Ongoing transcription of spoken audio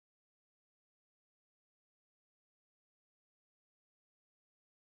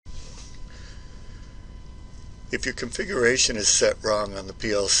If your configuration is set wrong on the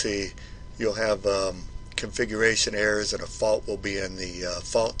PLC, you'll have configuration errors and a fault will be in the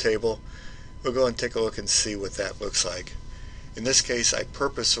fault table. We'll go and take a look and see what that looks like. In this case, I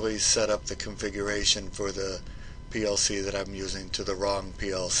purposely set up the configuration for the PLC that I'm using to the wrong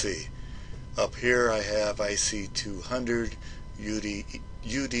PLC. Up here I have IC 200,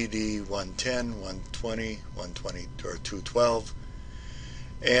 UDD 110, 120, 120 or 212,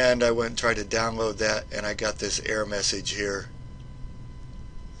 and I went and tried to download that, and I got this error message here.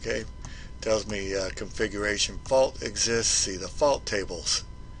 Okay, tells me configuration fault exists. See the fault tables.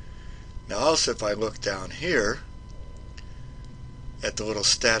 Now also, if I look down here at the little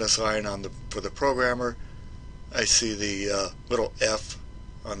status line on for the programmer, I see the little F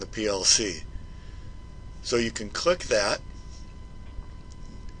on the PLC. So you can click that.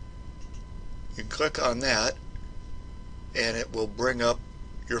 You can click on that, and it will bring up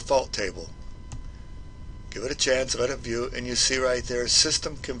your fault table. Give it a chance, let it view, and you see right there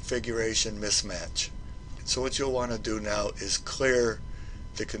system configuration mismatch. So what you'll want to do now is clear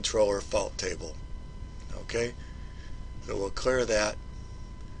the controller fault table. Okay, so we'll clear that.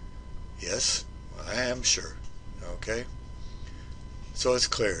 Yes, I am sure. Okay, so it's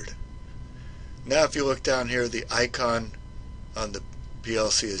cleared. Now if you look down here, the icon on the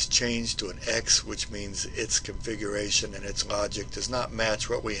PLC is changed to an X, which means its configuration and its logic does not match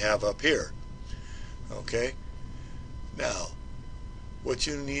what we have up here. Okay, now what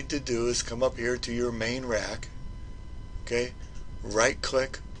you need to do is come up here to your main rack. Okay, right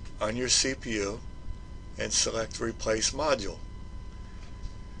click on your CPU and select replace module.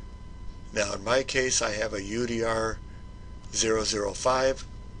 Now in my case I have a UDR 005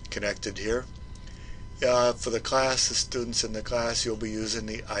 connected here. For the class, the students in the class, you'll be using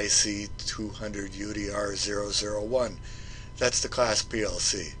the IC 200 UDR 001. That's the class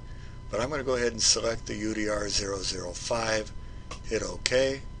PLC. But I'm going to go ahead and select the UDR 005, hit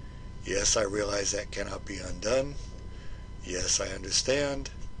OK. Yes, I realize that cannot be undone. Yes, I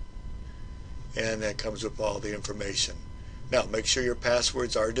understand. And that comes with all the information. Now make sure your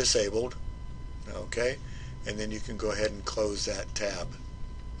passwords are disabled. Okay, and then you can go ahead and close that tab.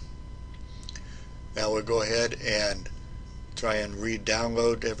 Now we'll go ahead and try and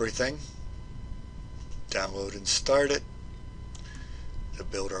re-download everything. Download and start it to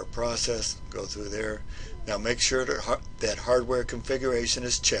build our process. Go through there. Now make sure that hardware configuration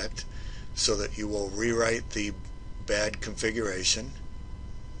is checked so that you will rewrite the bad configuration.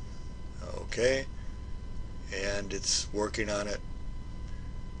 Okay, and it's working on it.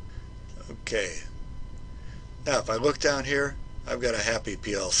 Okay, now if I look down here, I've got a happy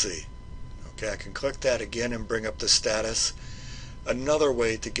PLC. Okay, I can click that again and bring up the status. Another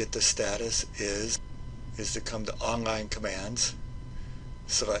way to get the status is to come to online commands,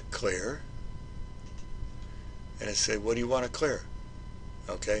 select clear, and it say what do you want to clear.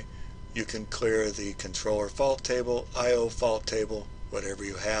 Okay, you can clear the controller fault table, IO fault table, whatever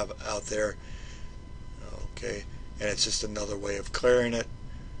you have out there. Okay, and it's just another way of clearing it.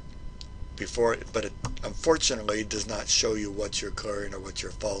 But it unfortunately does not show you what you're clearing or what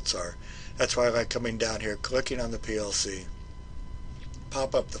your faults are. That's why I like coming down here, clicking on the PLC,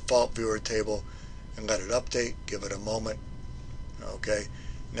 pop up the fault viewer table and let it update, give it a moment. Okay,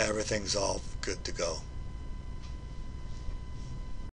 now everything's all good to go.